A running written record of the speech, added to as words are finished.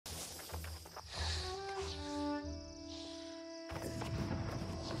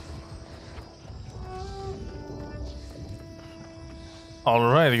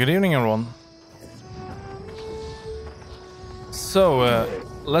Alright, good evening everyone. So,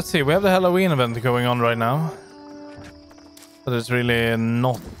 let's see, we have the Halloween event going on right now. But it's really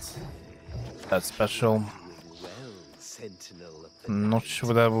not that special. I'm not sure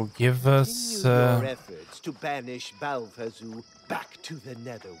what that will give us. Your efforts to banish Balfazu back to the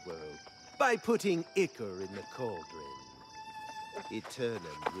netherworld by putting Ichor in the cauldron.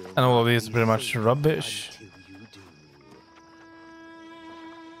 And all of these are pretty much rubbish.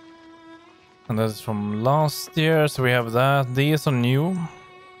 And that's from last year, so we have that. These are new.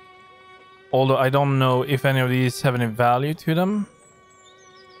 Although I don't know if any of these have any value to them.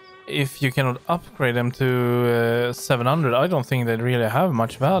 If you cannot upgrade them to 700, I don't think they really have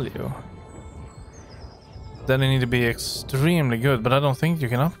much value. Then they need to be extremely good, but I don't think you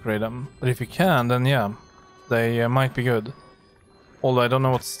can upgrade them. But if you can, then yeah, they might be good. Although I don't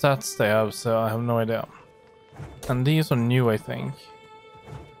know what stats they have, so I have no idea. And these are new, I think.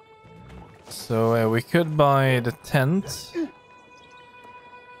 So we could buy the tent.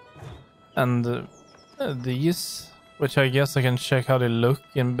 And these, which I guess I can check how they look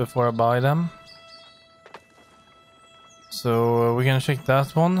in before I buy them. So we can check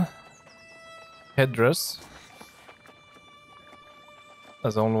that one. Headdress.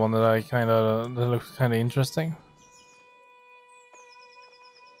 That's the only one that that looks kinda interesting.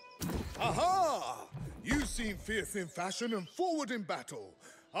 Aha! You seem fierce in fashion and forward in battle.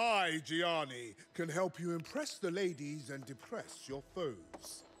 I, Gianni, can help you impress the ladies and depress your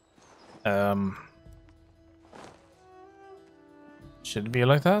foes. Should it be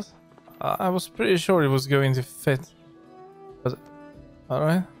like that? I was pretty sure it was going to fit. But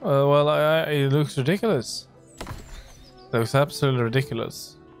alright. Well, it looks ridiculous. It looks absolutely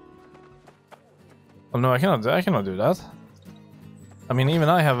ridiculous. Oh no, I cannot do that. I mean, even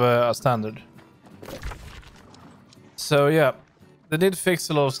I have a standard. So yeah, they did fix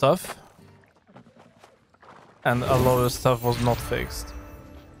a lot of stuff. And a lot of stuff was not fixed.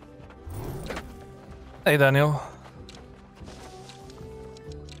 Hey Daniel.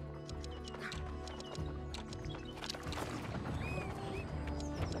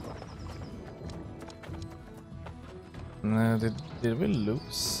 Did we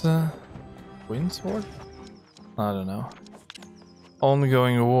lose Windsword? I don't know.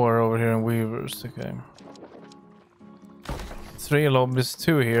 Ongoing war over here in Weavers, okay. 3 lobbies,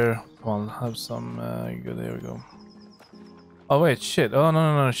 2 here. Come on, have some good, there we go. Oh wait, shit. Oh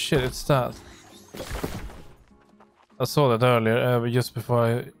no, shit, it's that. I saw that earlier, just before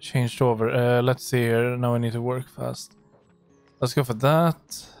I changed over. Let's see here, now I need to work fast. Let's go for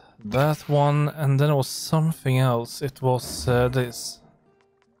that. That one, and then it was something else. It was this.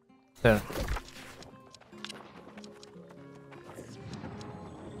 There.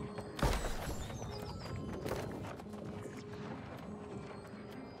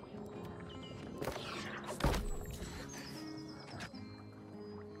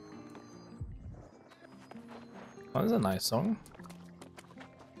 Oh, that's a nice song.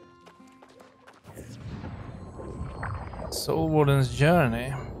 Soul Warden's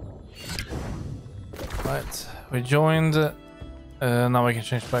Journey. Right, we joined. Now we can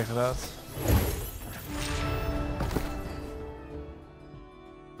change back to that.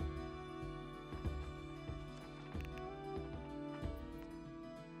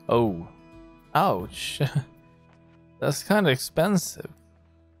 Oh, ouch. That's kind of expensive.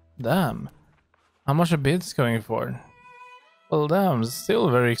 Damn. How much are bids going for? Well, damn, it's still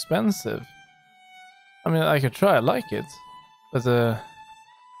very expensive. I mean, I could try, I like it. But,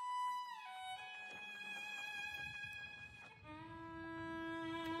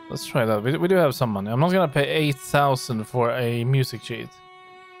 let's try that. We do have some money. I'm not gonna pay 8,000 for a music cheat.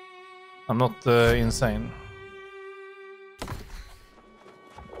 I'm not insane.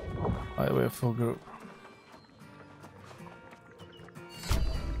 Alright, we have full group.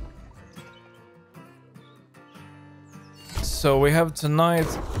 So we have tonight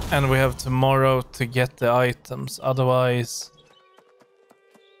and we have tomorrow to get the items. Otherwise,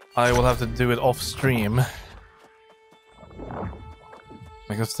 I will have to do it off stream.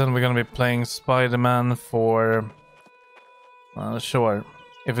 Because then we're gonna be playing Spider-Man for... sure.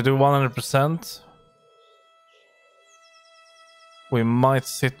 If we do 100%, we might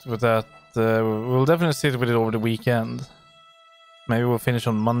sit with that. We'll definitely sit with it over the weekend. Maybe we'll finish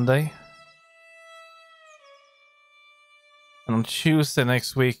on Monday. And on Tuesday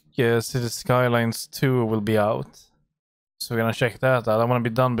next week, City Skylines 2 will be out. So we're gonna check that out. I want to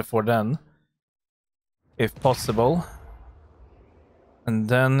be done before then, if possible. And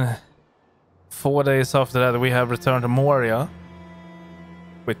then 4 days after that, we have Return to Moria,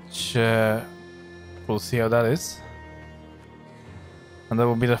 which we'll see how that is. And that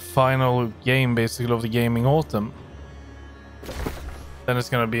will be the final game basically of the gaming autumn. Then it's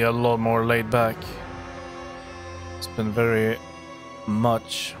gonna be a lot more laid back. It's been very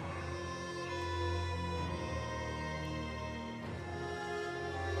much.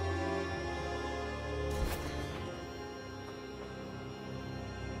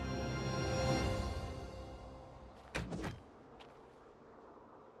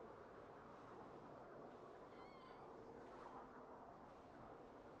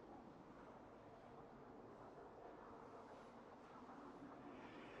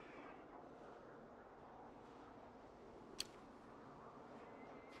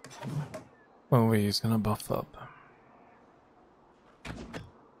 Well, he's gonna buff up.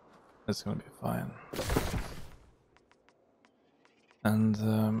 It's gonna be fine.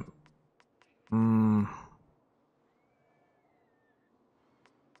 And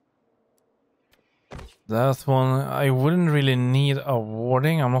that one I wouldn't really need a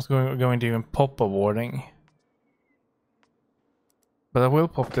warding. I'm not going to even pop a warding. But I will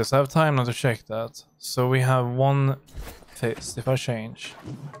pop this. I have time now to check that. So we have one fist. If I change,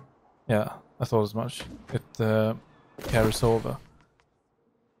 yeah, I thought as much. It carries over.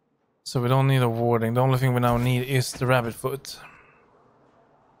 So we don't need a warding. The only thing we now need is the rabbit foot.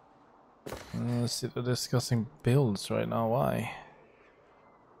 Let's see, they're discussing builds right now. Why?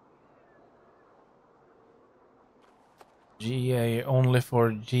 GA only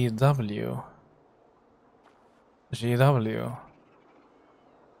for GW. GW.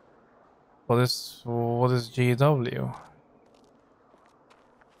 What is GW?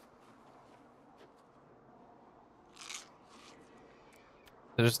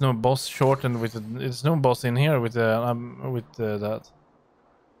 There's no boss shortened with it. There's no boss in here with that.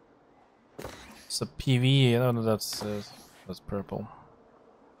 It's a PV. Oh no, that's purple.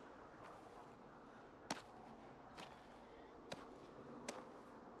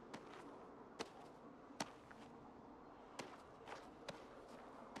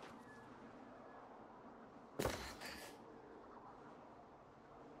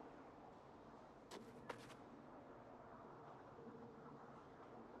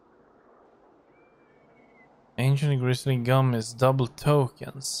 Ancient Grizzly Gum is double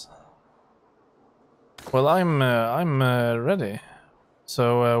tokens. Well, I'm ready.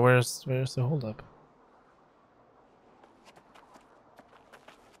 So where's the holdup?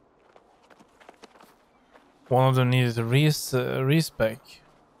 One of them needed a respec.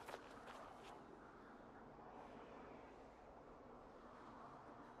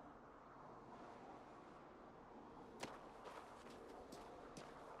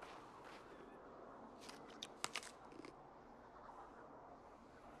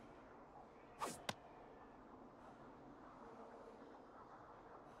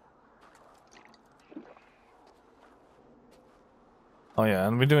 Oh yeah,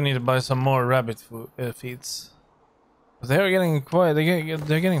 and we do need to buy some more rabbit feeds. They're getting quite.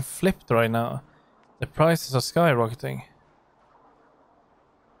 They're getting flipped right now. The prices are skyrocketing.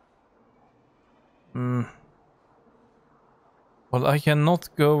 Well, I cannot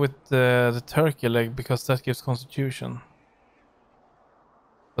go with the turkey leg because that gives constitution.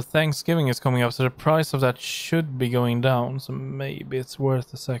 But Thanksgiving is coming up, so the price of that should be going down. So maybe it's worth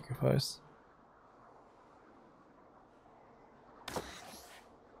the sacrifice.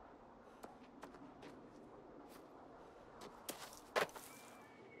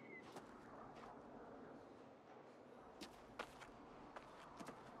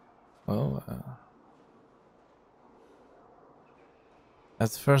 Well,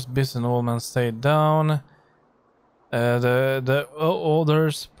 at first, Biz and Old Man stayed down. The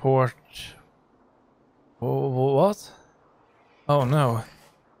others port. What? Oh no.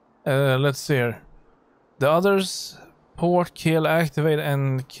 Let's see here. The others port, kill, activate,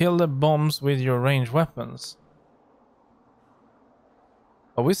 and kill the bombs with your ranged weapons.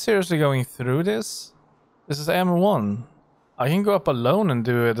 Are we seriously going through this? This is M1. I can go up alone and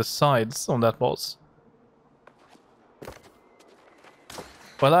do the sides on that boss.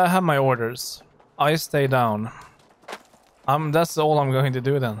 Well, I have my orders. I stay down. That's all I'm going to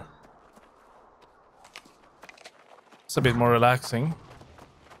do then. It's a bit more relaxing.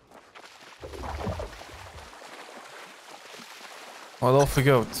 Well, off we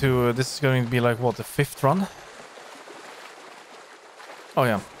go to... this is going to be like, what, the 5th run? Oh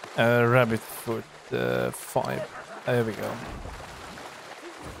yeah, rabbit foot 5. There we go.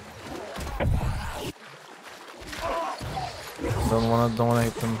 Don't wanna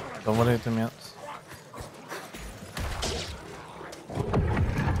hit them. Don't wanna hit them yet.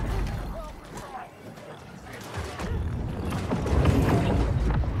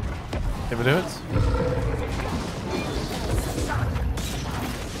 Did we do it?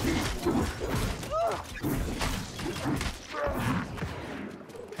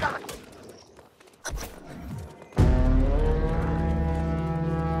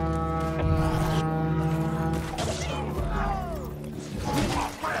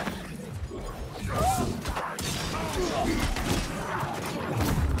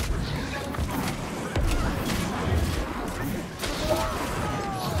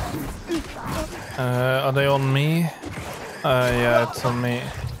 Are they on me? Yeah, it's on me.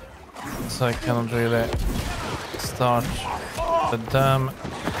 So I cannot really start the damn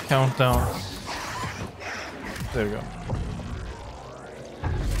countdown. There we go.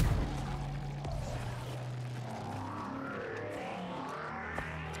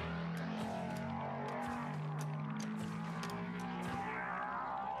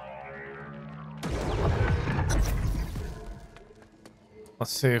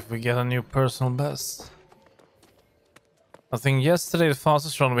 Let's see if we get a new personal best. I think yesterday the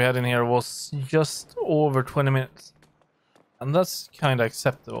fastest run we had in here was just over 20 minutes. And that's kind of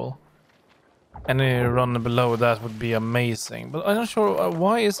acceptable. Any run below that would be amazing. But I'm not sure,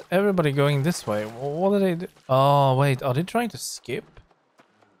 why is everybody going this way? What are they do? Oh, wait, are they trying to skip?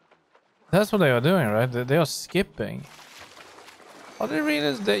 That's what they are doing, right? They are skipping. Are they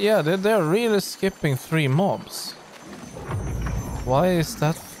really? Yeah, they're really skipping 3 mobs. Why is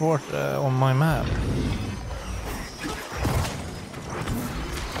that fort on my map?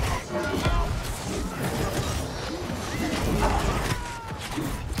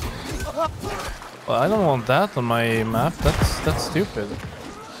 Well, I don't want that on my map. That's stupid.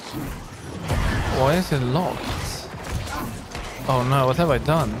 Why is it locked? Oh no, what have I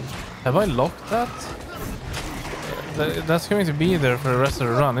done? Have I locked that? That's going to be there for the rest of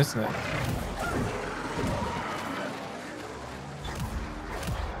the run, isn't it?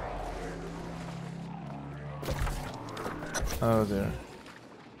 Oh dear.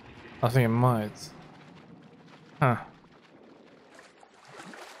 I think it might. Huh.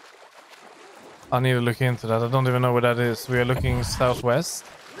 I need to look into that. I don't even know where that is. We are looking southwest.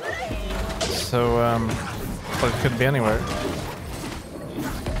 So, well, it could be anywhere.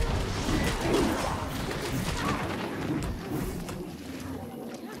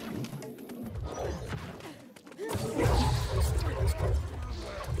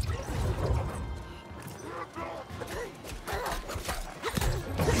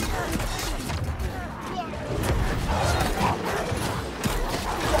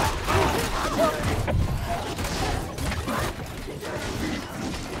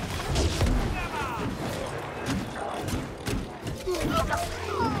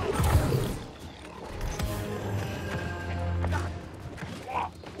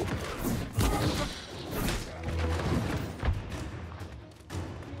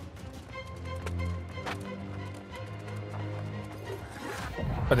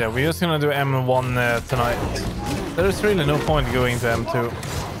 But yeah, we're just gonna do M1 tonight. There is really no point going to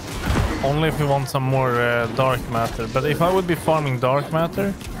M2. Only if we want some more dark matter. But if I would be farming dark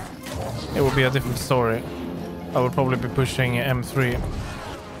matter, it would be a different story. I would probably be pushing M3.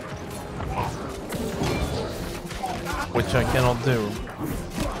 Which I cannot do.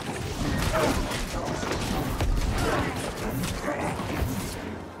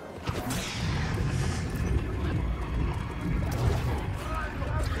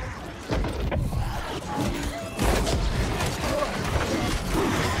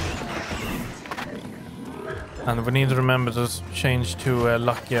 And we need to remember to change to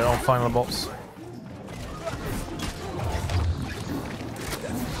luckier on final boss.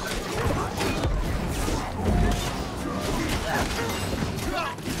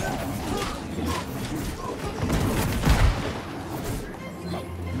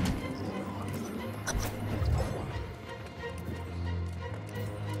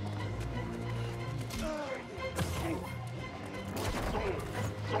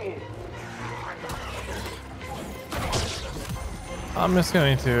 I'm just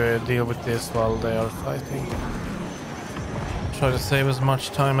going to deal with this while they are fighting. Try to save as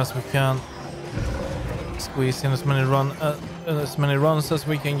much time as we can. Squeeze in as many runs as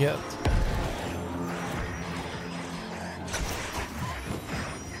we can get.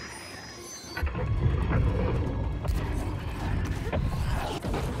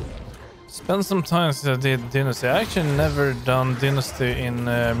 Spend some time since I did Dynasty. I actually never done Dynasty in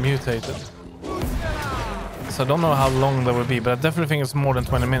Mutated. So I don't know how long that would be, but I definitely think it's more than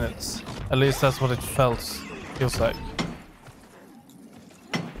 20 minutes. At least that's what it feels like.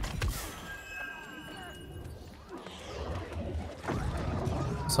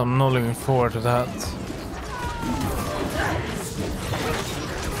 So I'm not looking forward to that.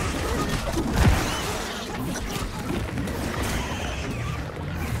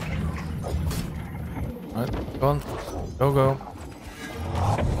 Alright, go on. Go.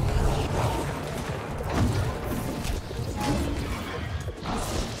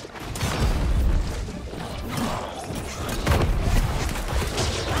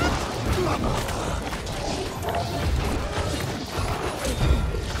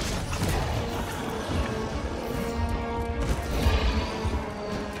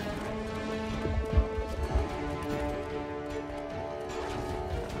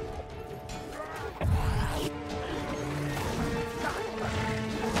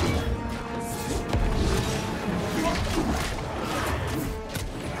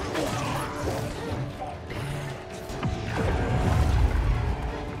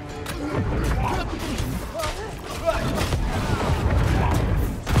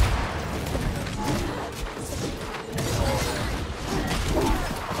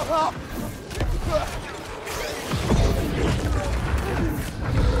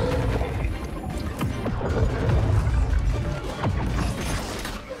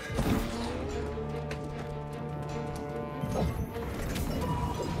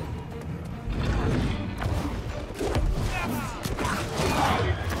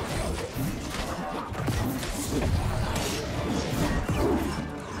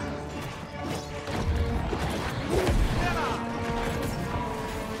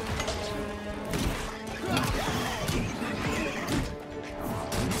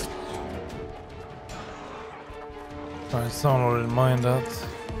 Someone already mined that.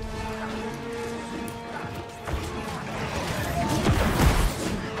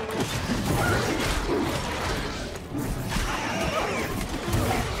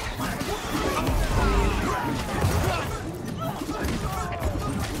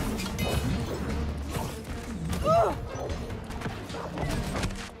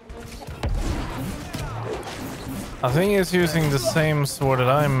 I think it's using the same sword that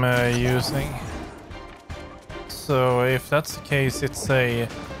I'm using. So if that's the case, it's a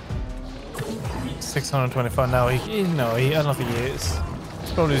 625. Now I don't think he is.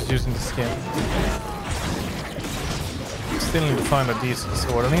 He's probably just using the skin. Still need to find a decent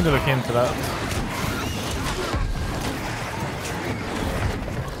sword. I need to look into that.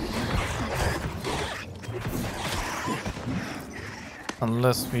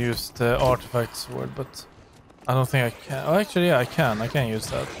 Unless we use the artifact sword, but I don't think I can. Oh, actually, yeah, I can. I can use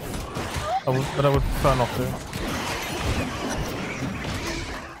that. But I would prefer not to.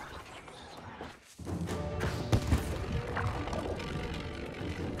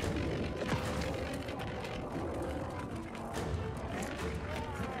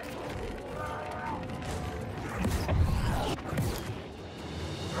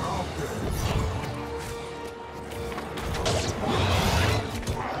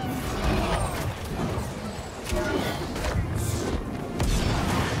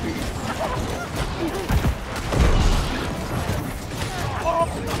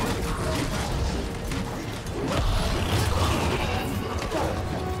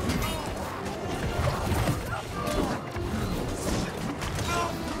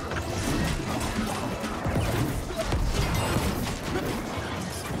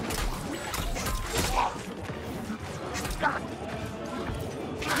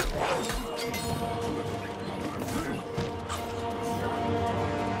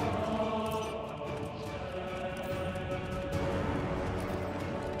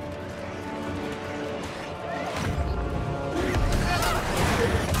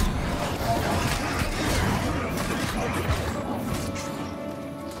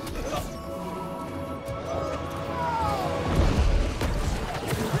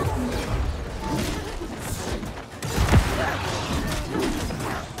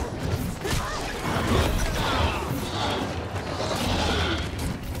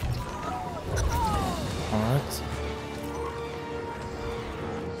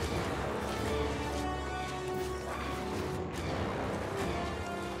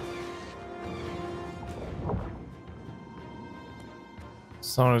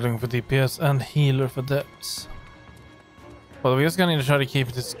 So we're looking for DPS and healer for depths. Well, we're just gonna need to try to keep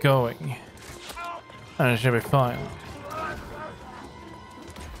this going. And it should be fine.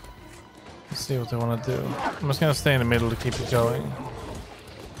 Let's see what they want to do. I'm just gonna stay in the middle to keep it going.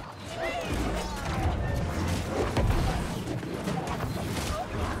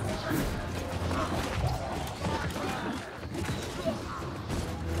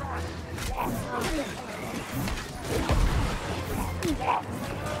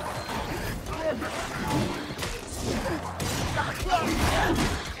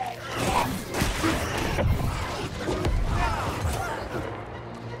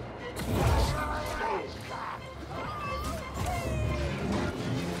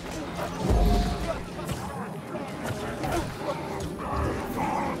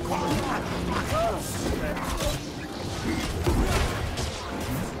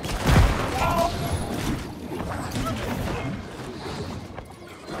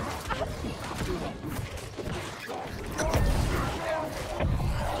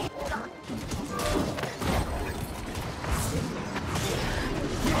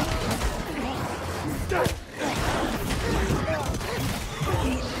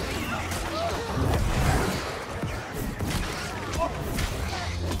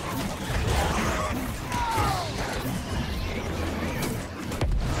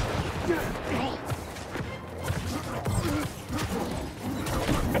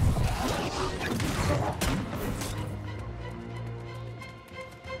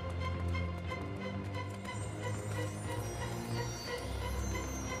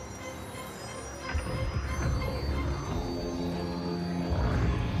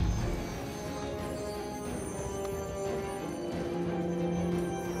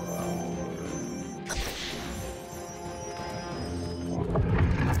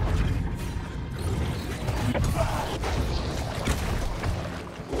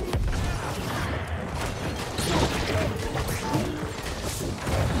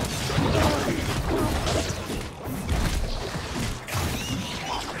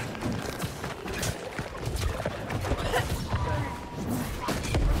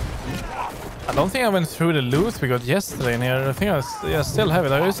 don't think I went through the loot we got yesterday in here. I think I still have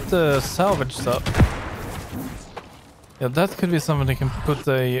it. I used the salvage stuff. Yeah, that could be something that can put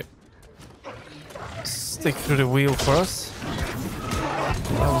a stick through the wheel for us.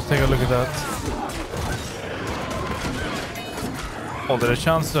 I'll take a look at that. Oh, there are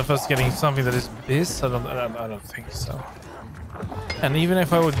chances of us getting something that is this? I don't think so. And even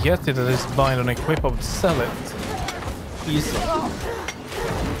if I would get it, that is bind and equip, I would sell it easily.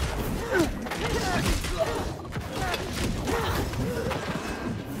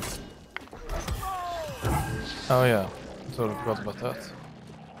 Oh yeah, sort of forgot about that.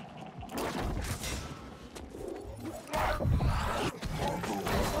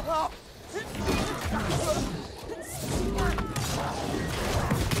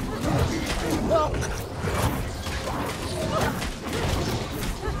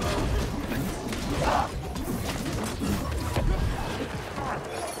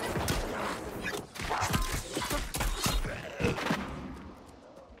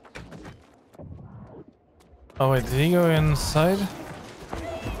 Oh wait, did he go inside?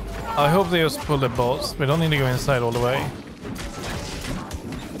 I hope they just pull the boss. We don't need to go inside all the way.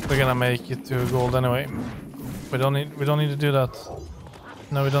 We're gonna make it to gold anyway. We don't need to do that.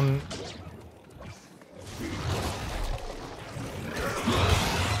 No, we don't.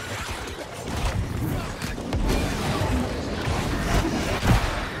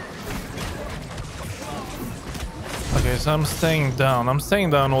 Okay, so I'm staying down. I'm staying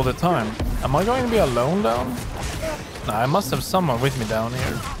down all the time. Am I going to be alone down? Nah, I must have someone with me down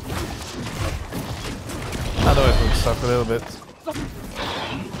here. Otherwise we'll suck a little bit.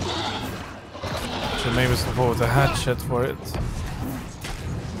 Should maybe support with a hatchet for it.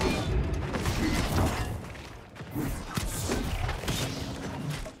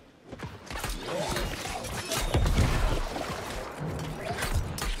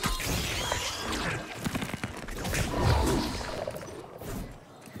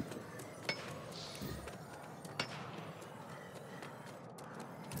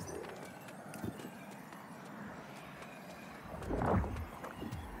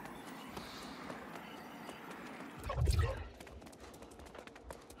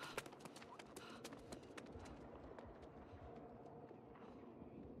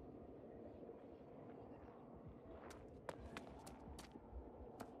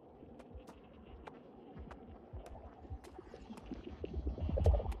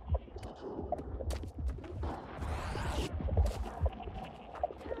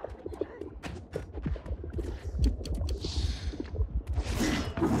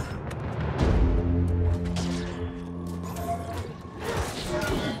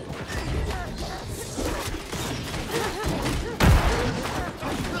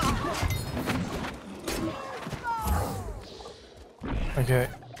 Okay,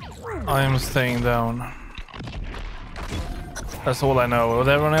 I am staying down. That's all I know. What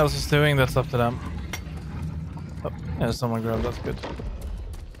everyone else is doing, that's up to them. Oh, yeah, someone grabbed that. Good.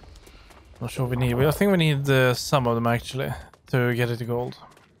 Not sure we need. I think we need some of them actually to get it to gold.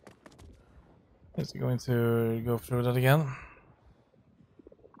 Is it going to go through that again?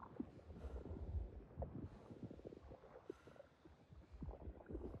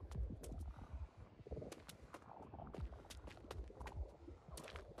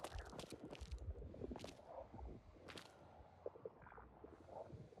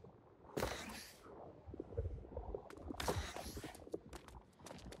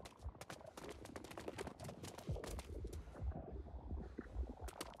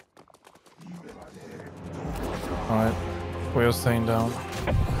 Alright, we're staying down.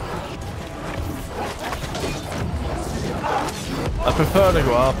 I prefer to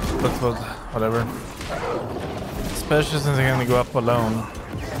go up, but whatever. Especially since I'm gonna go up alone.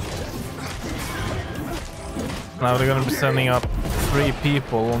 Now they're gonna be sending up 3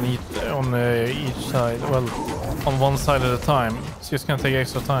 people on each side. Well, on one side at a time. It's just gonna take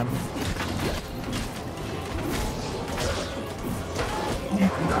extra time.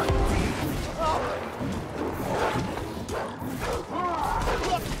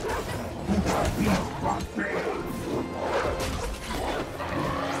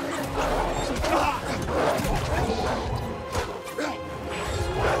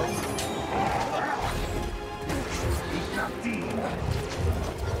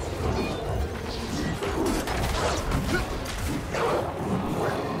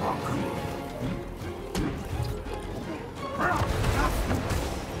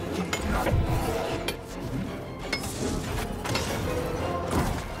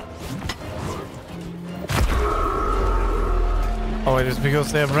 Oh, it is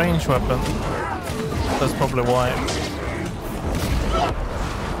because they have range weapons. That's probably why.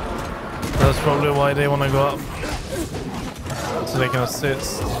 That's probably why they want to go up. So they can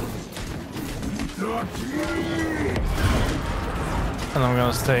assist. And I'm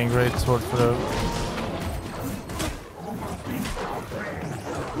gonna stay in Great Sword for the...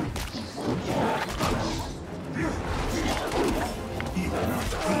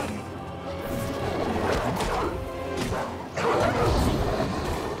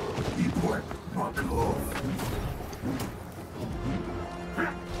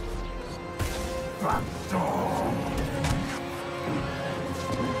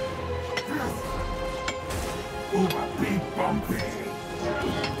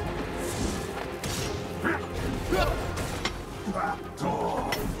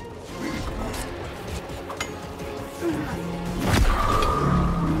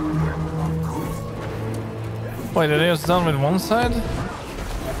 Wait, are they just done with one side?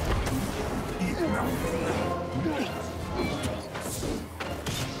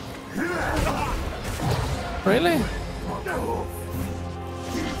 Really?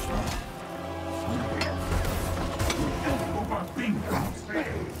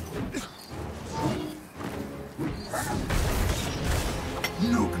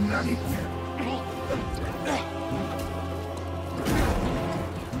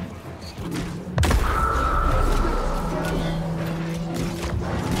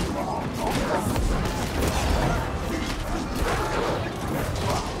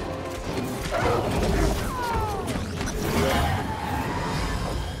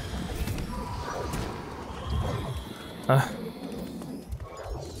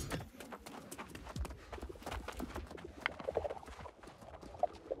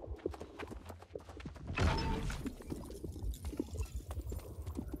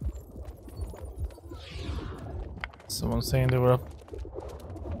 Someone saying they were up.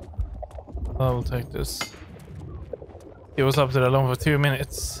 I will take this. He was up there alone for 2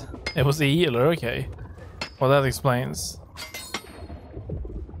 minutes. It was a healer, okay. Well, that explains.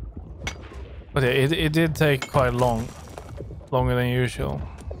 But yeah, it did take quite long. Longer than usual.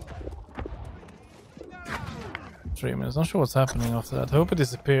 3 minutes. Not sure what's happening after that. I hope it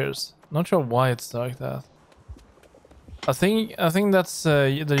disappears. Not sure why it's like that. I think that's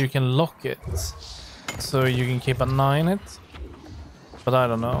that you can lock it. So you can keep an eye on it. But I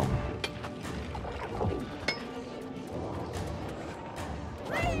don't know.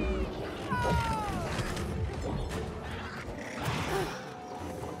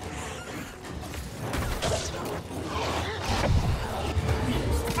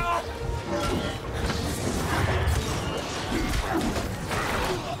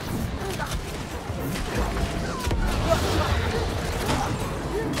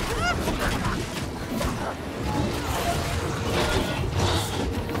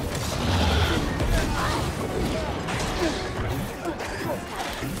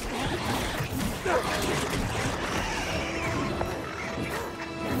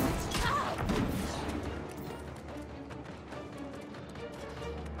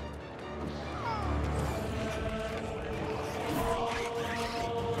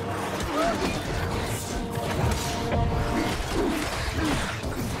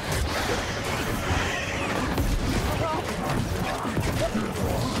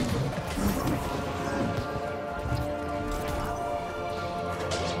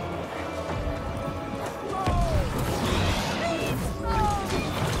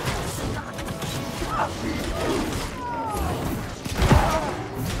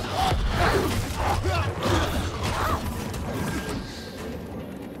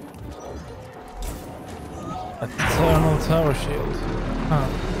 Eternal tower shield. Huh.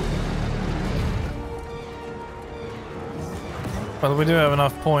 Well, we do have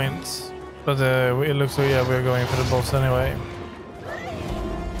enough points, but it looks like yeah, we're going for the boss anyway.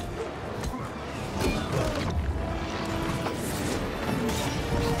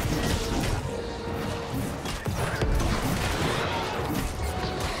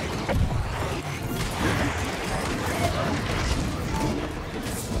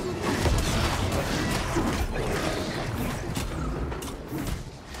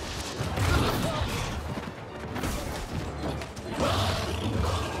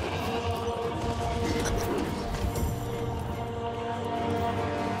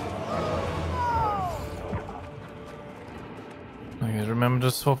 Remember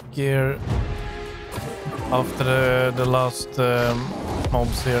to swap gear after the last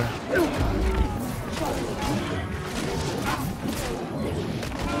mobs here.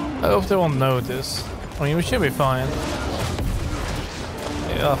 I hope they won't notice. I mean, we should be fine.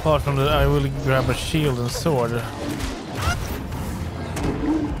 Yeah, apart from that, I will grab a shield and sword.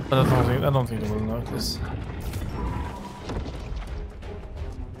 But I don't think they will notice.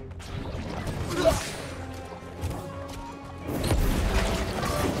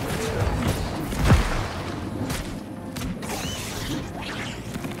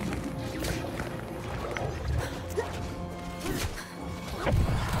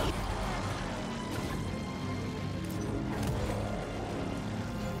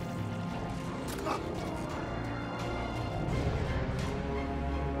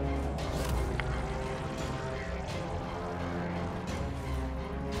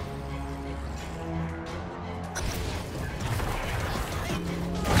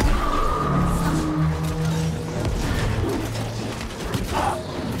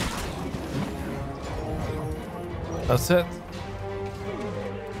 That's it.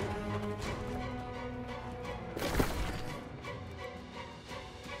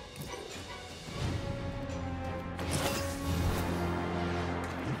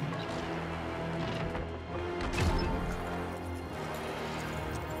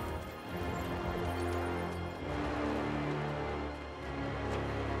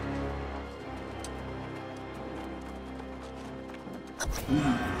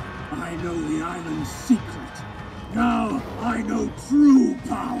 Now I know the island's secret. Now I know true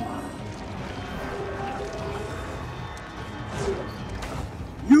power.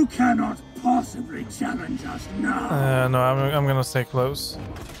 You cannot possibly challenge us now. No, I'm gonna stay close,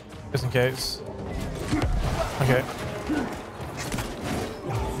 just in case. Okay.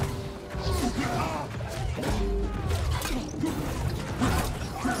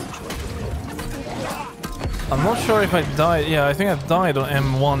 I'm not sure if I died. Yeah, I think I died on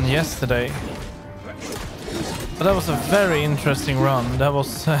M1 yesterday. But that was a very interesting run. That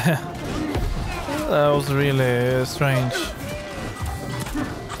was that was really strange.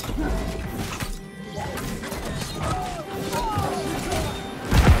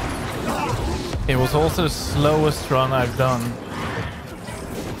 It was also the slowest run I've done.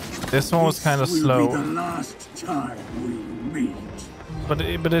 This one was kind of slow. This will be the last time we meet.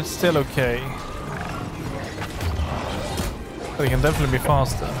 But it's still okay. But it can definitely be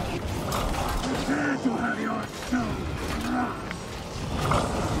faster. Prepare to have your soul crushed.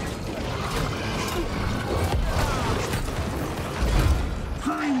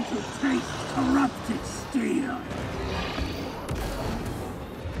 Time to taste corrupted steel.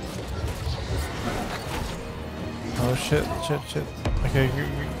 Oh shit. Okay,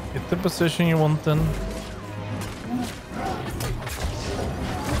 get the position you want then.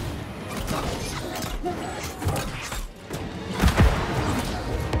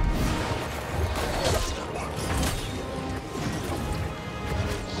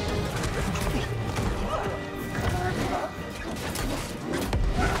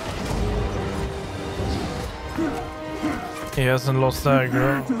 He hasn't lost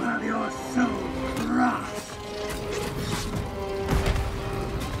aggro. To have your soul crushed.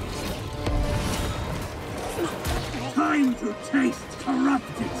 Time to taste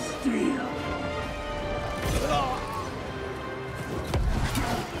corrupted steel.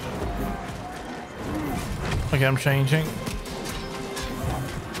 Okay, I'm changing.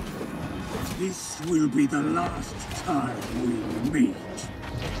 This will be the last time we meet.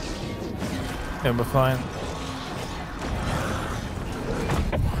 Yeah, but fine.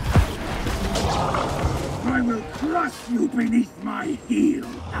 I will crush you beneath my heel.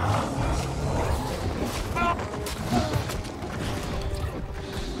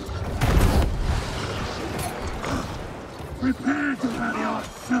 Prepare to have your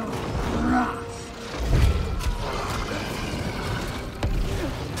soul crushed.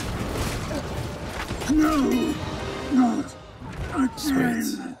 No, not again.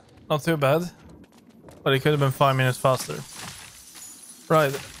 Sweet. Not too bad. But it could have been 5 minutes faster.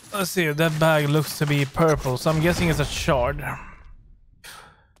 Right, let's see. That bag looks to be purple, so I'm guessing it's a shard.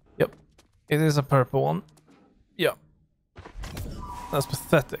 Yep, it is a purple one. Yeah. That's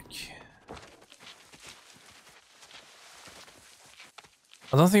pathetic.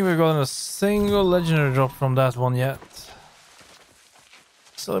 I don't think we've gotten a single legendary drop from that one yet.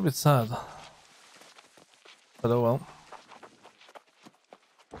 Still a bit sad. But oh well.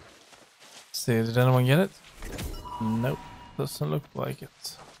 Let's see, did anyone get it? Nope, doesn't look like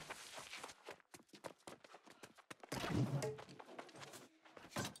it.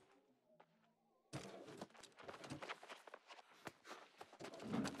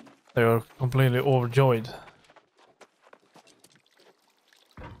 They are completely overjoyed.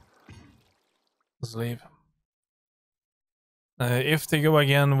 Let's leave. If they go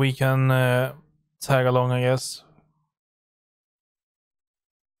again, we can tag along, I guess.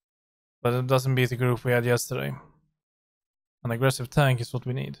 But it doesn't beat the group we had yesterday. An aggressive tank is what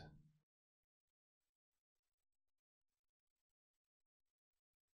we need.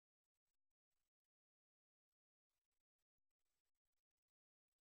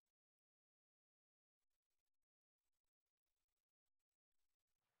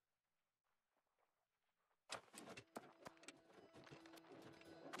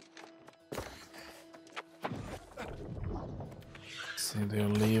 See, they're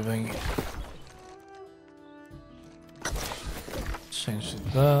leaving. Change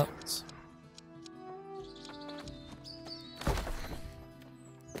that.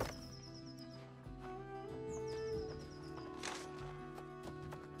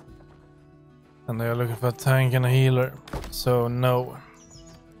 And they are looking for a tank and a healer, so no.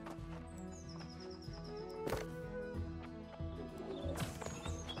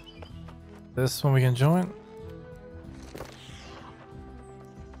 This one we can join.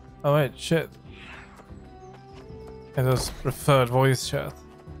 Oh wait, shit. It is preferred voice chat.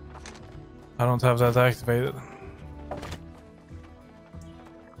 I don't have that activated.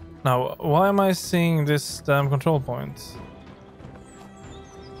 Now, why am I seeing this damn control point?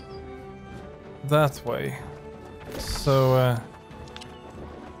 That way. So,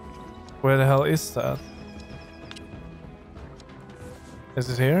 where the hell is that? Is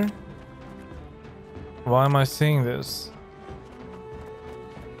it here? Why am I seeing this?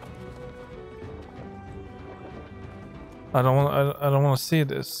 I don't want to see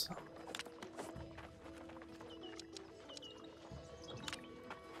this.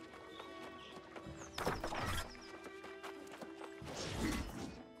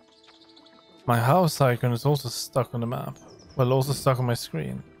 My house icon is also stuck on the map. Well, also stuck on my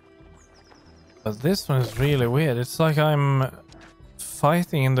screen. But this one is really weird. It's like I'm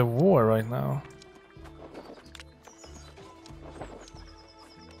fighting in the war right now.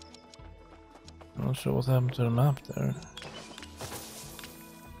 I'm not sure what happened to the map there.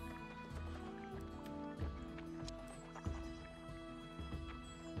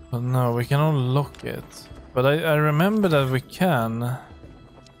 But no, we cannot lock it. But I remember that we can.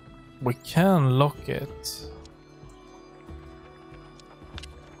 We can lock it.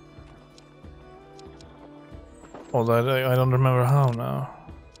 Although I don't remember how now.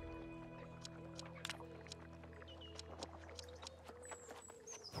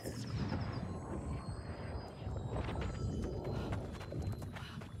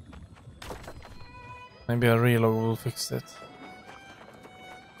 Maybe a reload will fix it.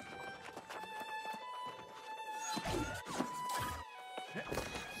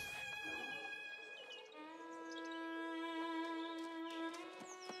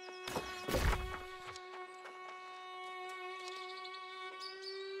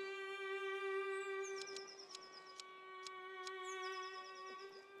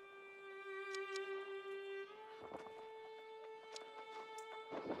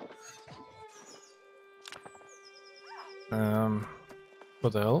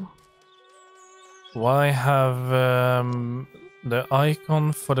 What the hell? Why have the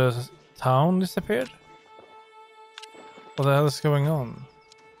icon for the town disappeared? What the hell is going on?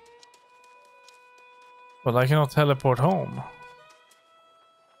 But I cannot teleport home.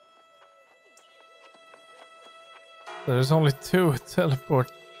 There is only 2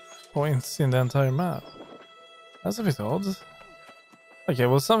 teleport points in the entire map. That's a bit odd. Okay,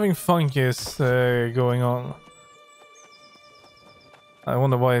 well, something funky is going on. I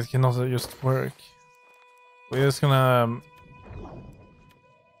wonder why it cannot just work. We're just gonna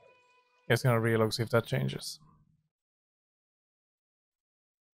reload, see if that changes.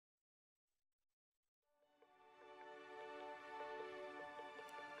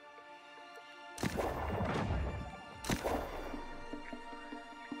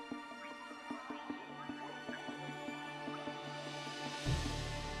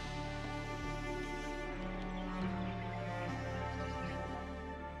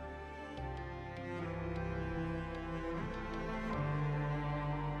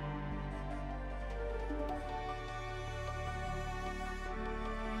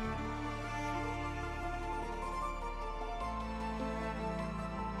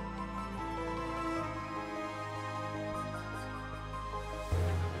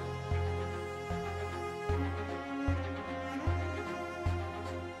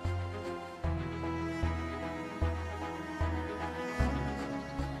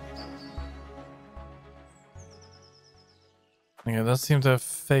 Yeah, that seemed to have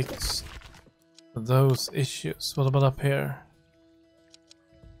fixed those issues. What about up here?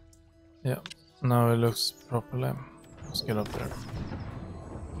 Yeah, now it looks properly. Let's get up there.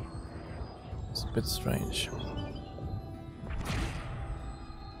 It's a bit strange.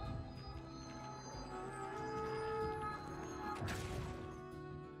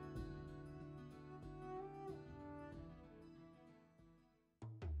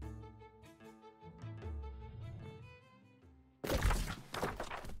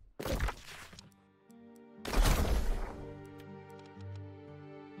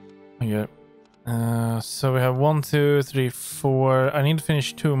 Okay. So we have 1, 2, 3, 4. I need to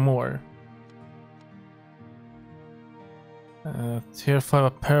finish 2 more. Tier 5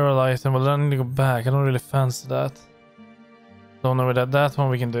 apparel item. Well, then I need to go back. I don't really fancy that. Don't know that one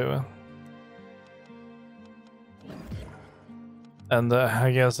we can do. And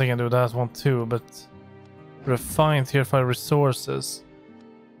I guess I can do that one too, but refine tier 5 resources.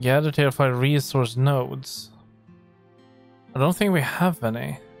 Gather tier 5 resource nodes. I don't think we have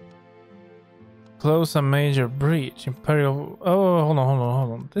any. Close a major breach. Imperial... Oh, hold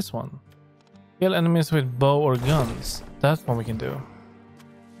on. This one. Kill enemies with bow or guns. That one we can do.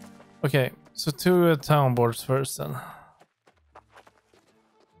 Okay, so 2 town boards first then.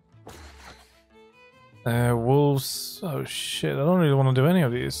 Wolves. Oh shit, I don't really want to do any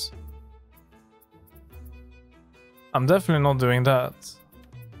of these. I'm definitely not doing that.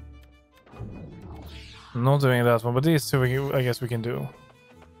 I'm not doing that one, but these two I guess we can do.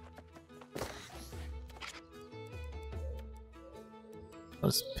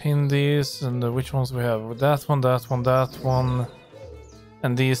 Let's pin these, and which ones we have? That one.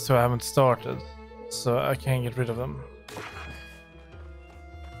 And these two I haven't started, so I can't get rid of them.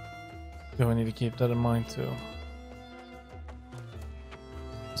 Do I need to keep that in mind too?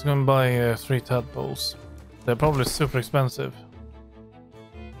 Let's go and buy 3 tadpoles. They're probably super expensive.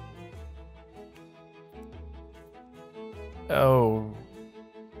 Oh,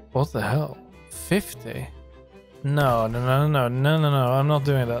 what the hell? 50? No, I'm not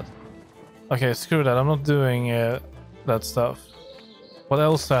doing that. Okay, screw that, I'm not doing that stuff. What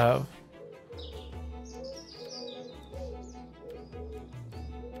else do I have?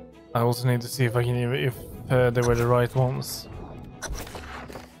 I also need to see if I can even, if they were the right ones.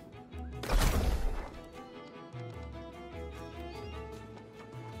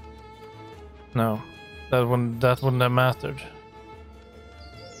 No, that wouldn't have mattered.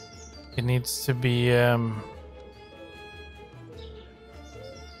 It needs to be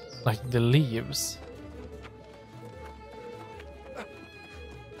like the leaves.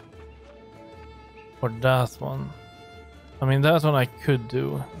 Or that one. I mean, that one I could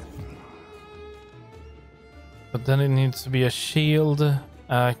do. But then it needs to be a shield,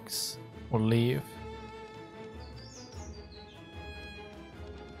 axe, or leaf.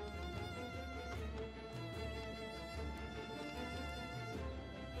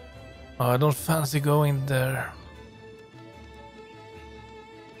 Oh, I don't fancy going there.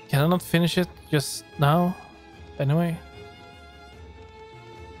 Can I not finish it just now? Anyway.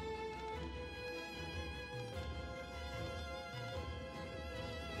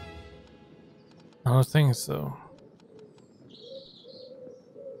 I don't think so.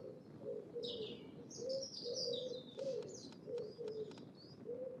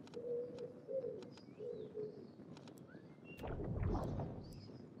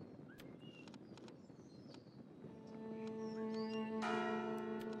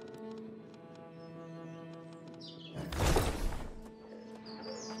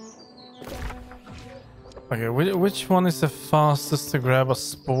 Okay, which one is the fastest to grab a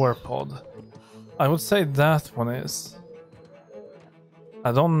spore pod? I would say that one is.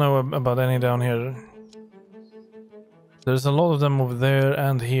 I don't know about any down here. There's a lot of them over there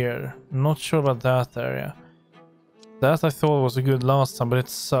and here. Not sure about that area. That I thought was a good last time, but it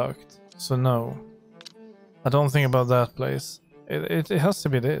sucked. So no. I don't think about that place. It has to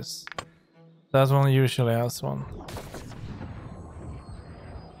be this. That one usually has one.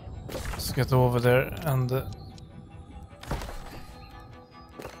 Let's get over there and...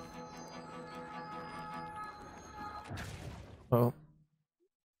 well,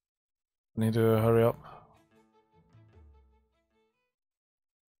 I need to hurry up.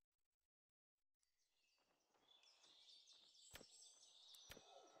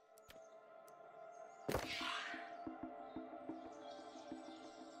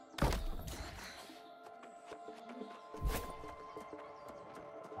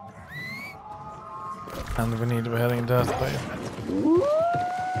 And we need to be heading that way.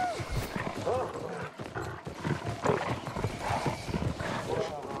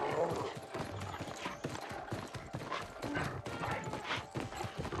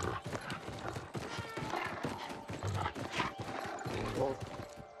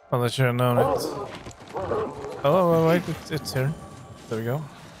 Well, I should have known it. Oh, wait, it's here. There we go.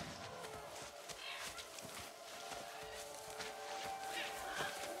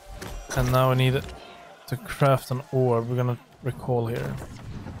 And now we need to craft an orb. We're gonna recall here.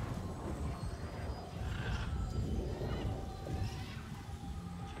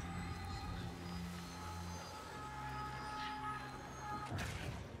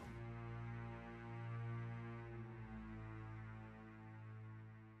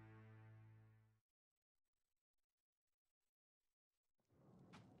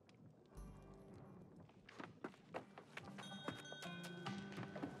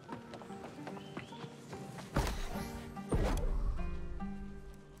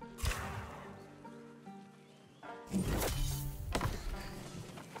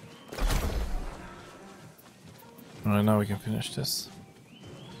 Alright, now we can finish this.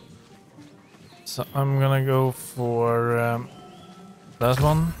 So I'm gonna go for that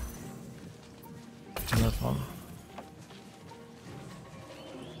one and that one.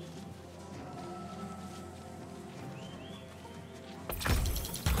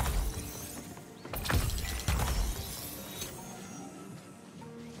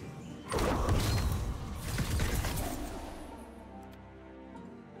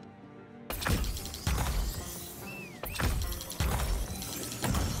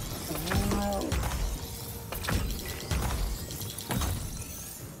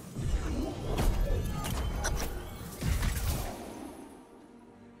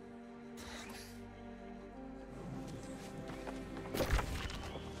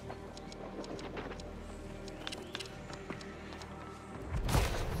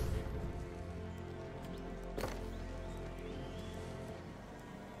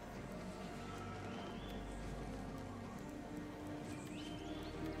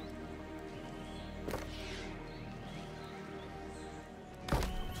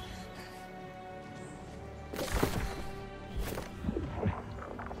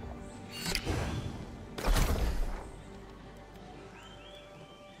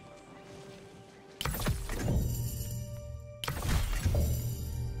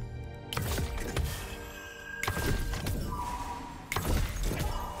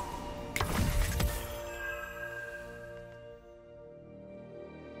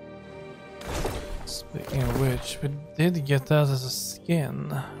 Speaking of which, we did get that as a skin.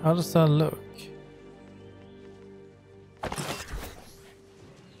 How does that look?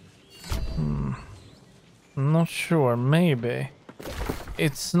 I'm not sure, maybe.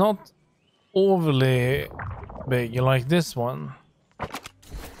 It's not overly big like this one.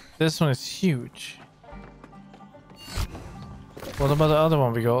 This one is huge. What about the other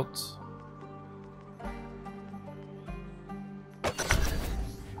one we got?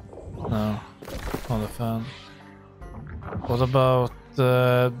 No, not a fan. What about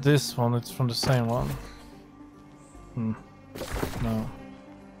this one? It's from the same one. No,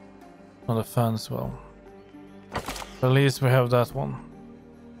 not a fan as well. But at least we have that one.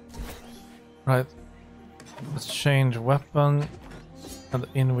 Right. Let's change weapon, and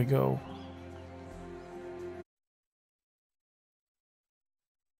in we go.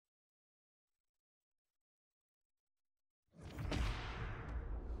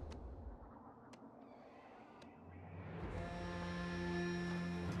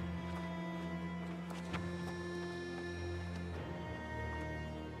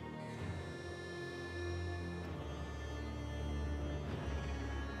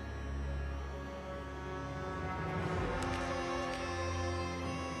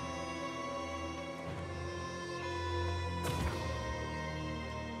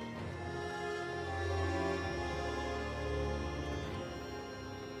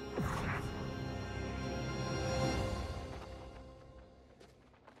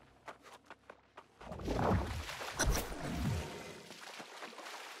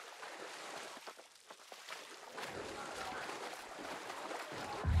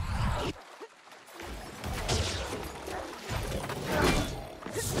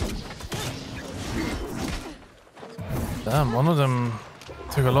 Damn, one of them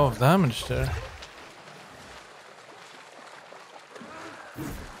took a lot of damage there.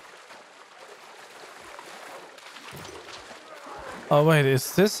 Oh wait,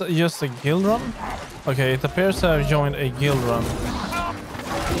 is this just a guild run? Okay, it appears to have joined a guild run.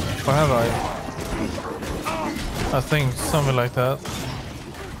 Or have I? I think something like that.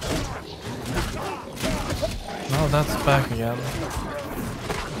 No, that's back again.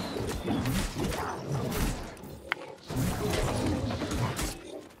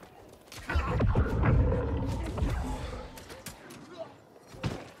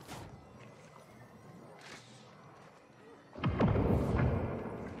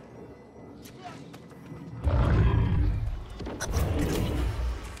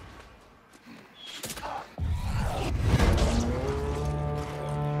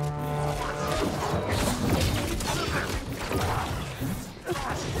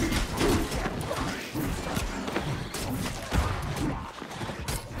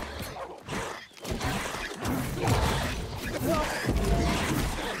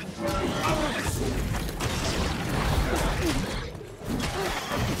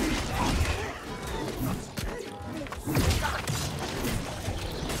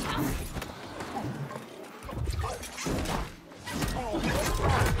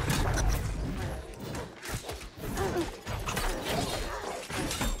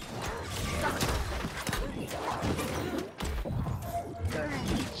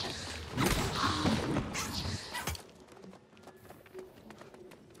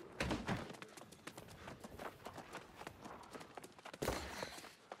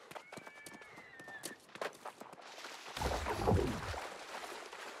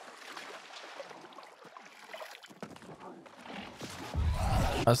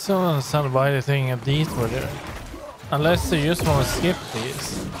 I still don't understand why they're taking a detour there. Unless they just want to skip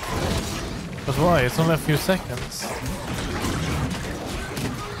these. But why? It's only a few seconds.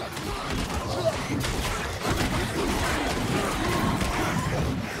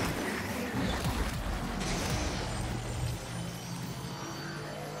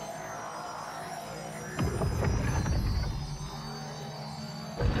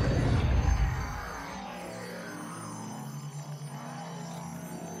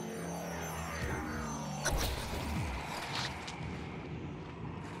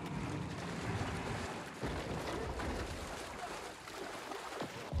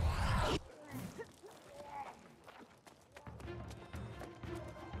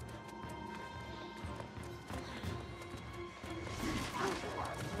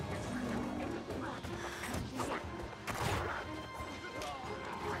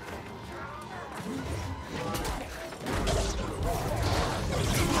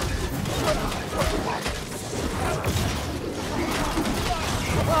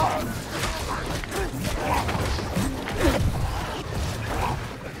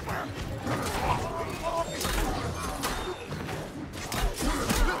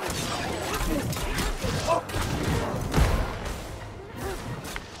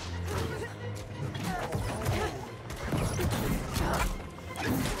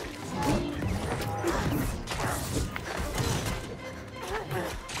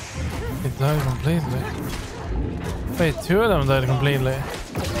 It died completely. Wait, two of them died completely.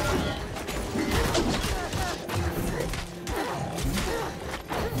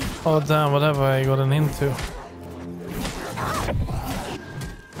 Oh damn, what have I gotten into?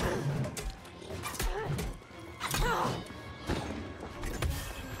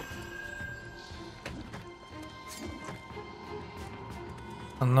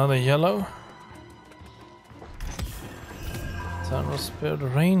 Another yellow. Time Spirit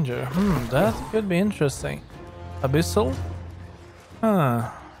Ranger. That could be interesting. Abyssal? Huh.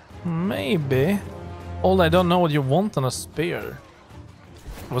 Maybe. All I don't know what you want on a spear.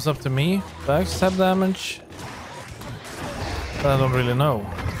 What's up to me? Backstab damage? I don't really know.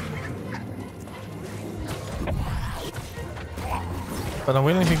 But I'm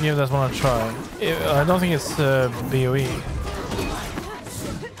willing to give that one a try. I don't think it's BOE.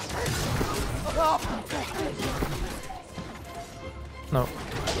 No,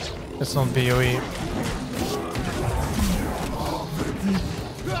 it's not BOE.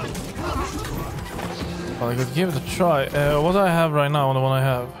 Well, I could give it a try. What do I have right now on the one I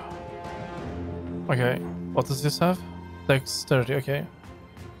have? Okay, what does this have? Dexterity, okay.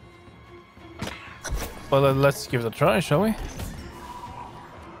 Well, let's give it a try, shall we?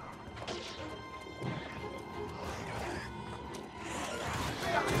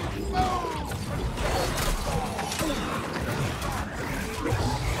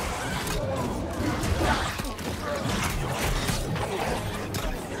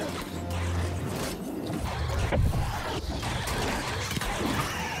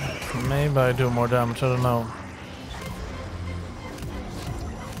 Maybe I do more damage, I don't know.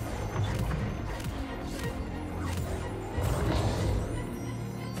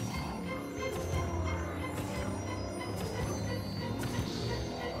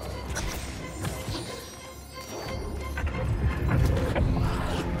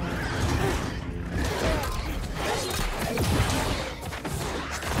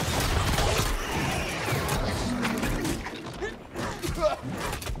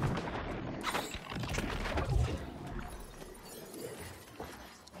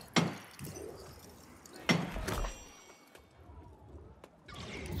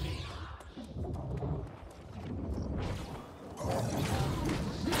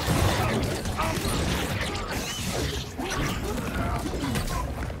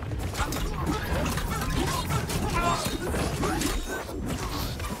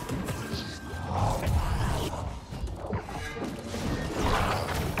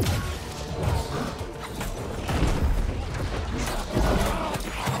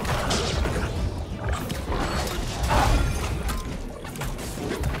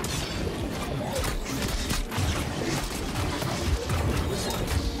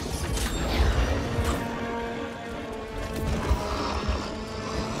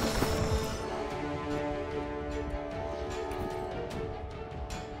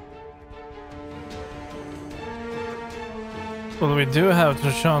 Well, we do have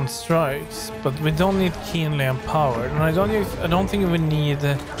Trishon strikes, but we don't need keenly empowered, and I don't think we need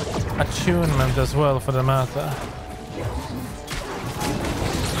attunement as well for the matter.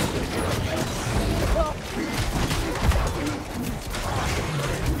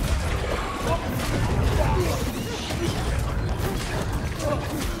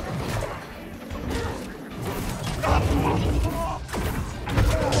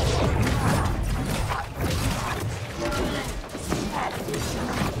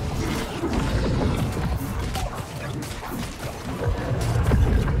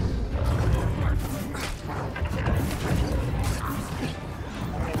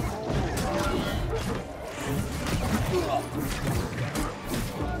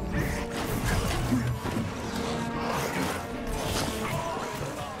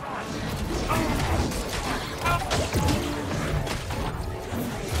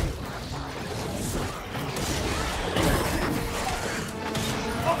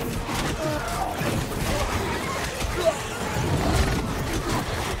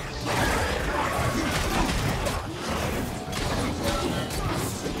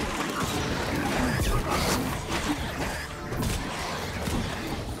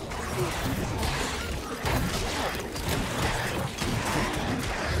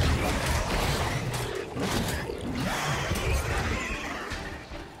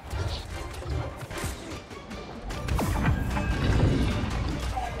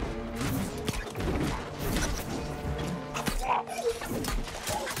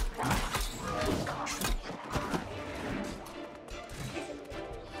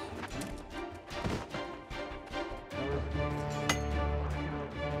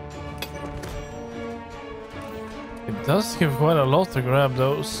 does give quite a lot to grab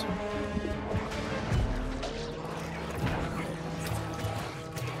those.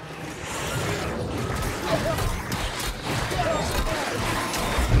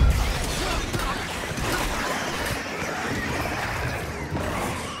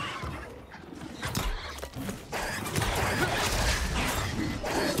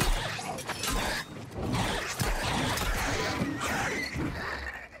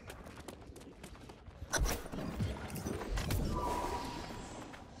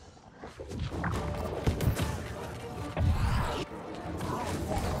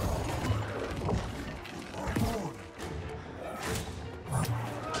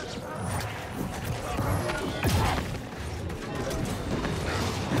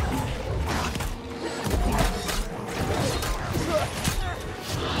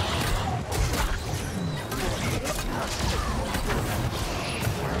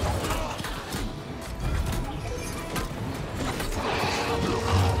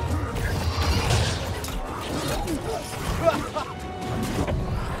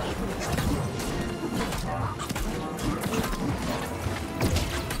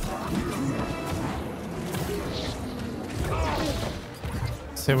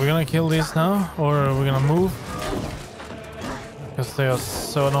 So we're gonna kill these now, or are we gonna move? Because they are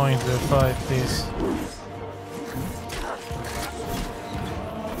so annoying to fight these.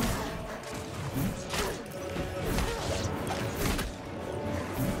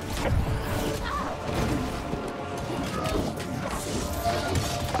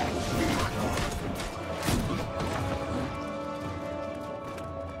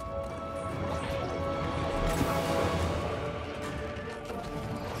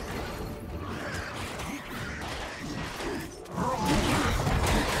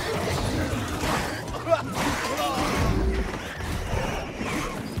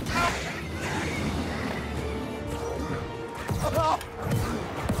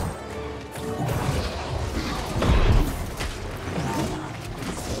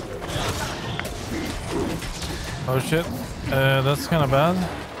 Oh shit, that's kind of bad.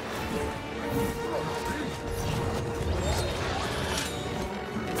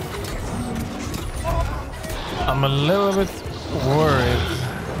 I'm a little bit worried.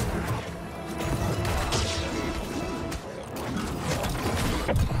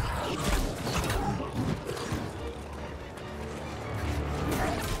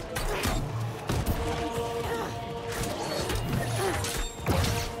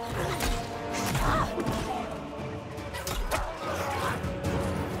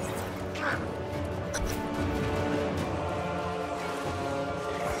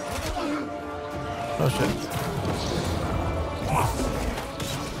 Oh shit.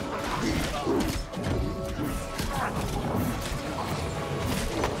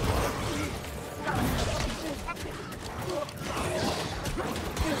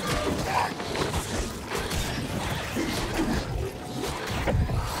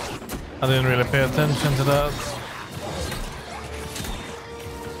 I didn't really pay attention to that.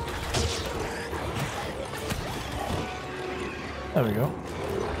 There we go.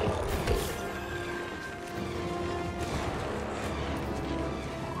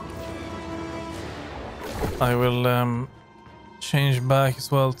 I will change back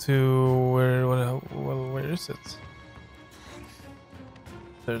as well to where is it?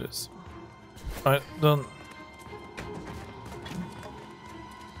 There it is. Alright, done.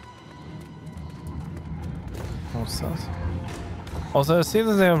 What's that? Also, I see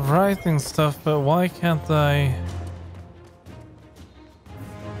that they are writing stuff, but why can't I?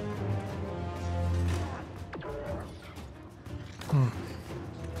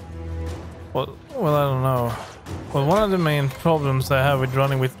 Well, I don't know. Well, one of the main problems I have with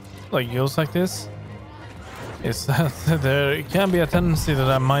running with like guilds like this is that there can be a tendency that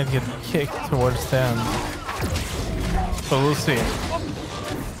I might get kicked towards the end. But we'll see.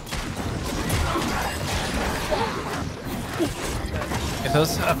 It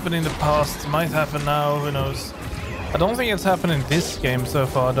has happened in the past, might happen now, who knows. I don't think it's happened in this game so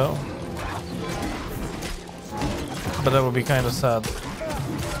far though. But that would be kind of sad.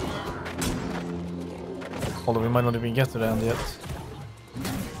 Although we might not even get to the end yet.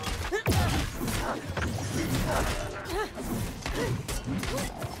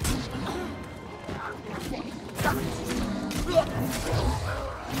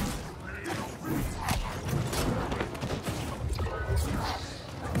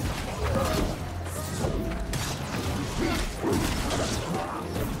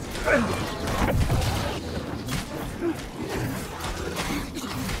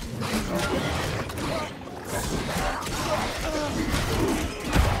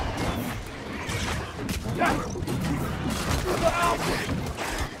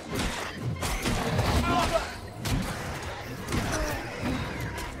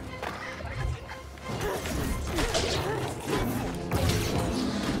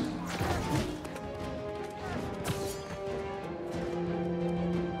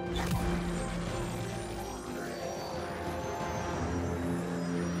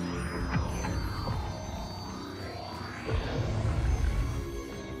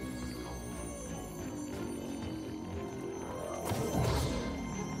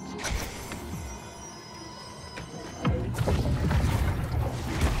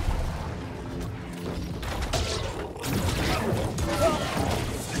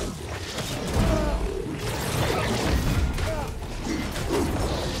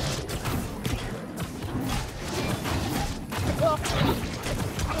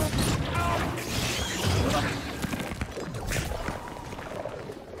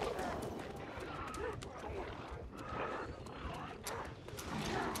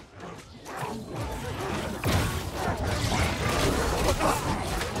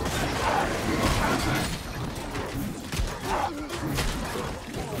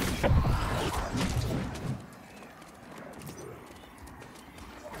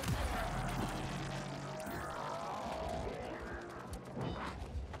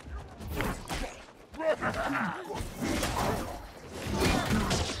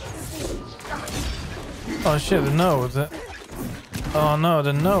 Oh shit, the node. Oh no,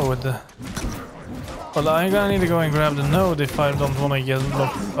 the node. Well, I'm gonna need to go and grab the node if I don't want to get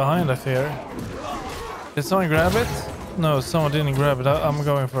locked behind, I fear. Did someone grab it? No, someone didn't grab it. I'm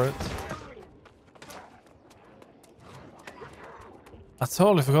going for it. I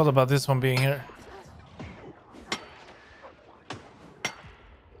totally forgot about this one being here.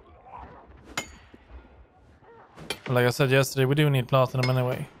 Like I said yesterday, we do need platinum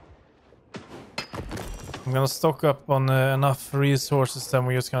anyway. I'm gonna stock up on enough resources, then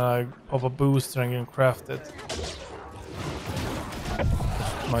we're just gonna pop a booster and craft it.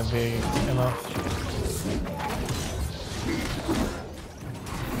 Which might be enough.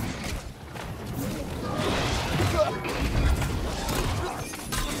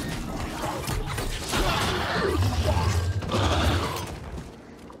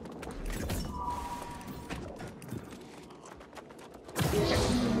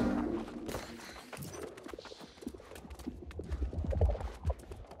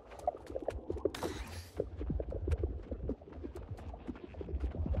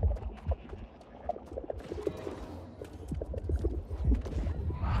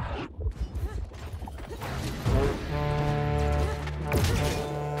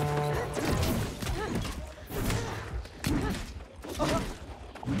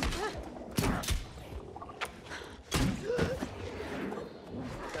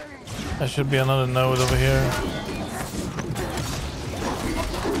 There should be another node over here.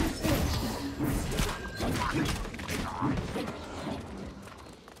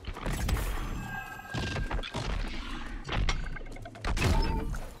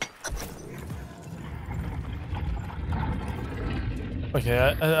 Okay,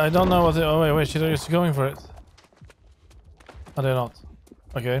 I don't know what. Oh wait, she's going for it. Are they not?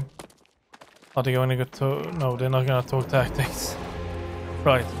 Okay. Are they going to go to? No, they're not going to talk tactics.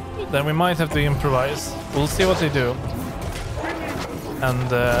 Right. Then we might have to improvise. We'll see what they do.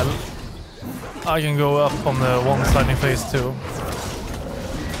 And I can go up on the one sliding phase too.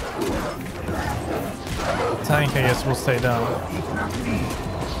 Tank, I guess, will stay down.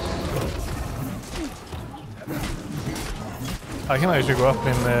 I can actually go up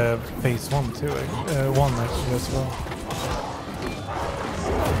in phase 1 too. 1 actually as well.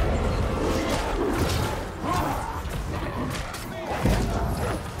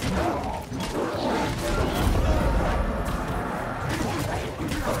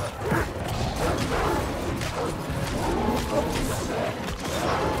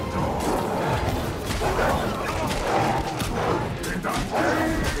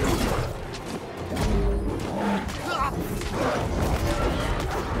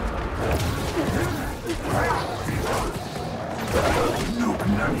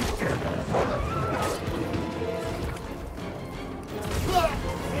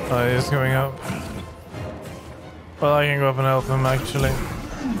 He's going up. Well, I can go up and help him actually.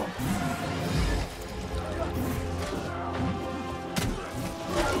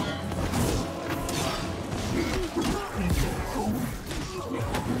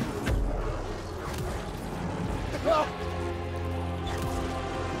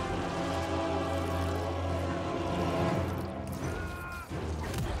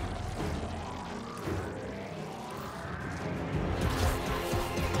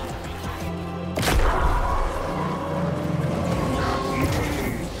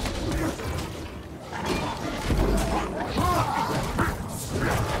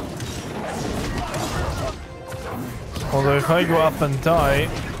 Although if I go up and die,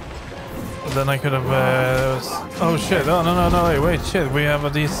 then I could have... oh shit, oh no, wait, shit, we have a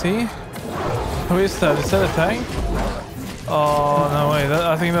DC? Who is that? Is that a tank? Oh no, wait,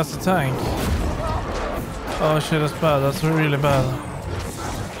 I think that's a tank. Oh shit, that's bad, that's really bad.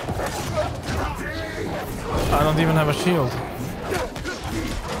 I don't even have a shield.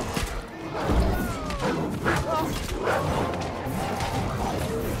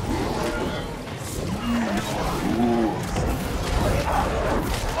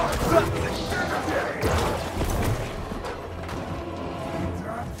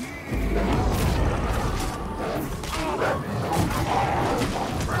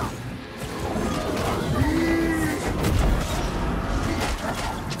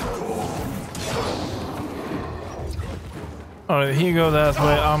 Alright, he go that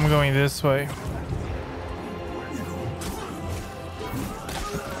way, I'm going this way.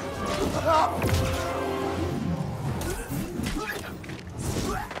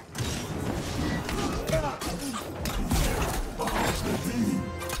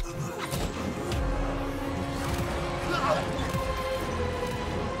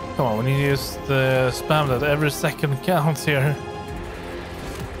 Come on, we need to just spam that. Every second counts here.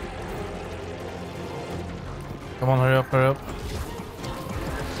 Come on, hurry up, hurry up.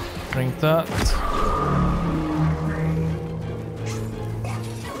 Drink that.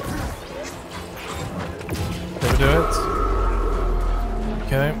 Did we do it?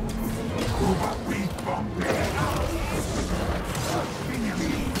 Okay.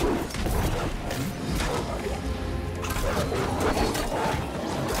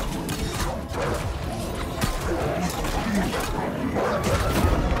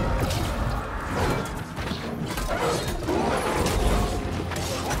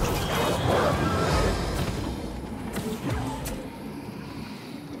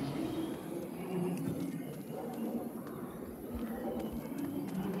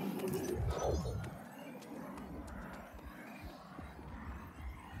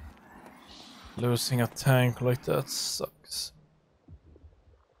 Losing a tank like that sucks.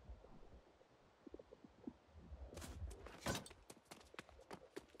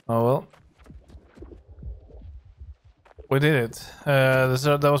 Oh well. We did it.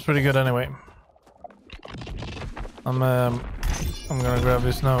 That was pretty good anyway. I'm gonna grab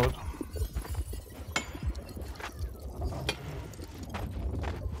this node.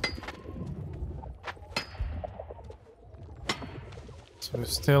 So we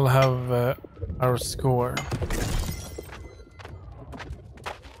still have our score.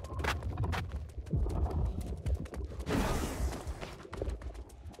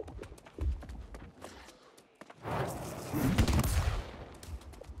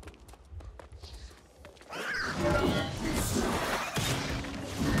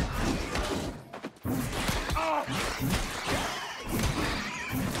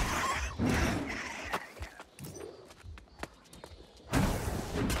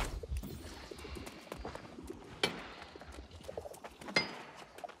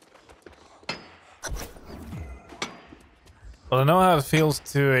 Well, I know how it feels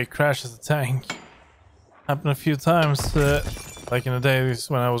to crash as a tank. Happened a few times, like in the days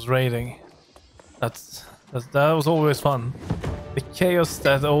when I was raiding. That was always fun. The chaos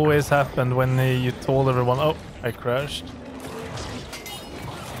that always happened when you told everyone, "Oh, I crashed."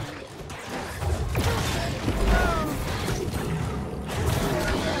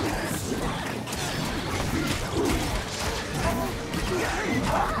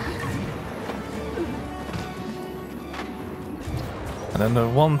 And then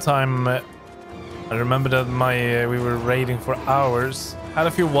the one time I remember that we were raiding for hours, had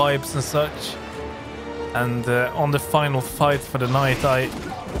a few wipes and such, and on the final fight for the night,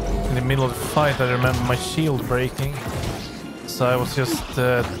 in the middle of the fight, I remember my shield breaking, so I was just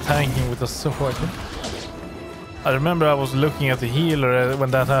tanking with a sword. I remember I was looking at the healer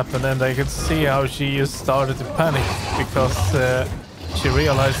when that happened, and I could see how she just started to panic because she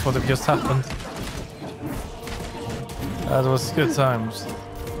realized what had just happened. That was good times.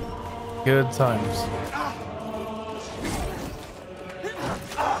 Good times.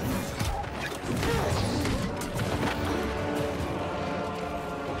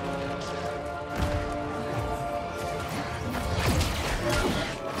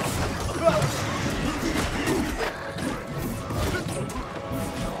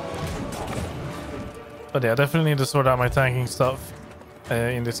 But yeah, I definitely need to sort out my tanking stuff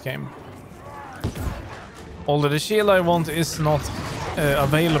in this game. Although the shield I want is not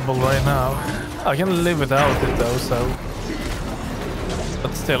available right now. I can live without it though, so...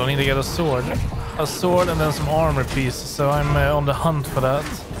 But still, I need to get a sword. A sword and then some armor pieces, so I'm on the hunt for that.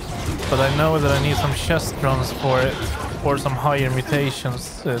 But I know that I need some chest runs for it, or some higher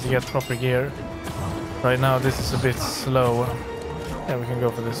mutations to get proper gear. Right now this is a bit slow. Yeah, we can go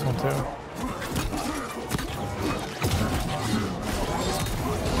for this one too.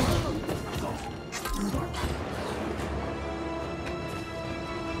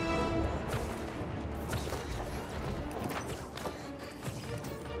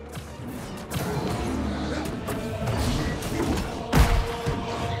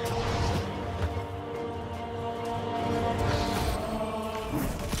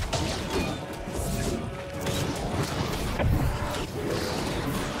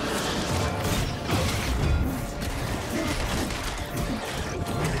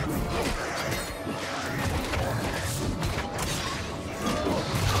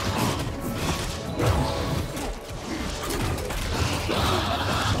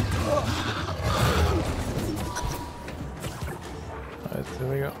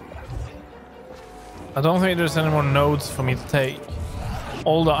 I don't think there's any more nodes for me to take.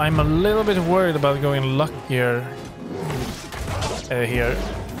 Although I'm a little bit worried about going luckier here.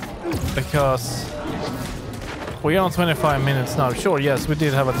 Because we are on 25 minutes now. Sure, yes, we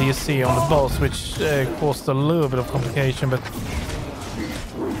did have a DC on the boss, which caused a little bit of complication, but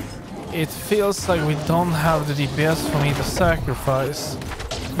it feels like we don't have the DPS for me to sacrifice.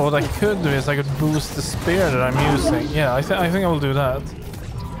 But what I could do is I could boost the spear that I'm using. Yeah, I think I will do that.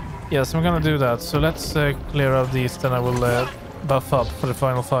 Yes, I'm gonna do that. So let's clear out these, then I will buff up for the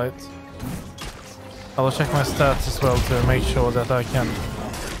final fight. I will check my stats as well to make sure that I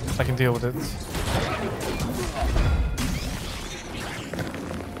can deal with it.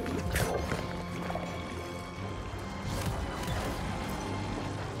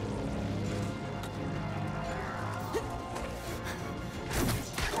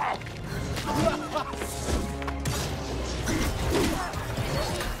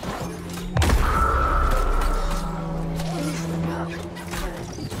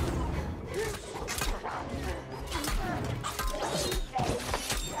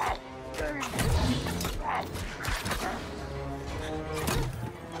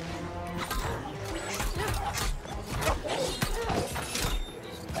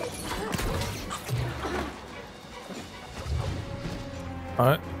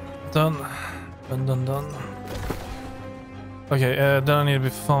 Alright, done. Done. Okay, then I need to be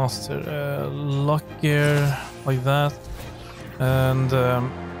faster. Lock gear, like that. And,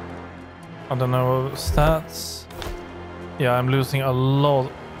 I don't know, stats. Yeah, I'm losing a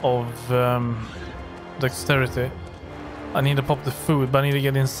lot of dexterity. I need to pop the food, but I need to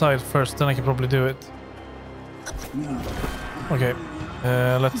get inside first, then I can probably do it. Okay,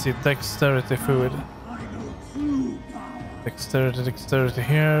 let's see, dexterity food. Dexterity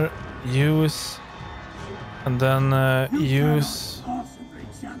here, use, and then use,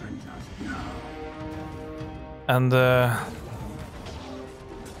 and I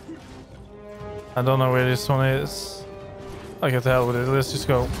don't know where this one is. I can tell with it, let's just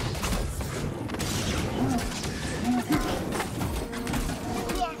go.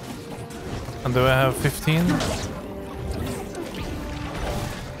 And do I have 15?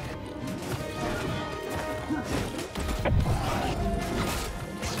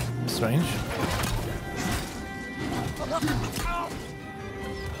 Strange.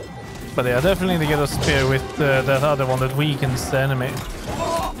 But yeah, definitely to get a spear with that other one that weakens the enemy.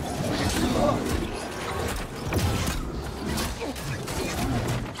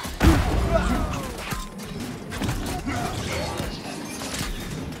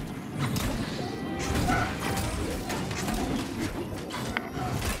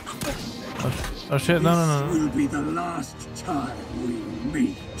 Oh shit, no. This will be the last time we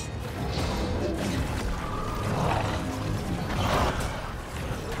meet.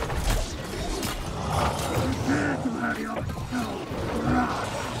 Prepare to have your soul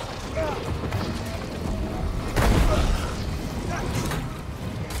crushed.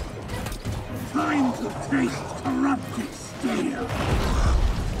 Time to taste corrupted steel.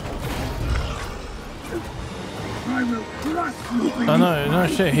 I will crush you beneath Oh no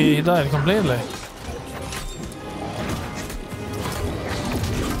shit, he died completely.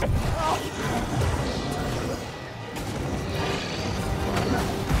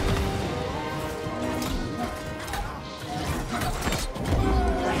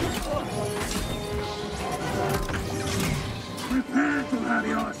 Prepare to have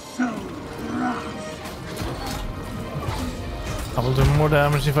your soul crushed. I will do more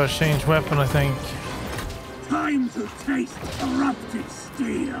damage if I change weapon, I think. Time to taste corrupted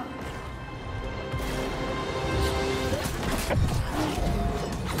steel.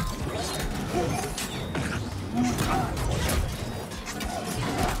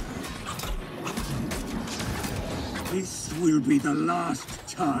 This will be the last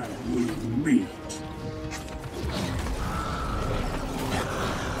time we meet.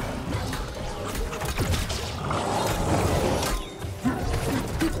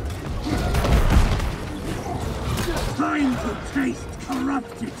 Time to taste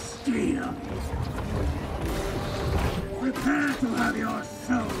corrupted steel. Prepare to have your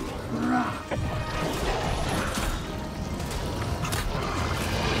soul crushed.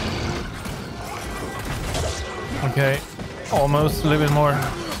 Okay, almost a little bit more.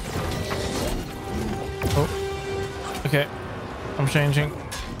 Oh, okay, I'm changing.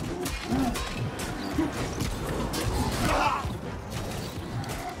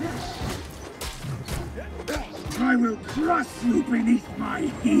 I will crush you beneath my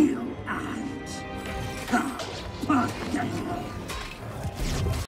heel and... Pass,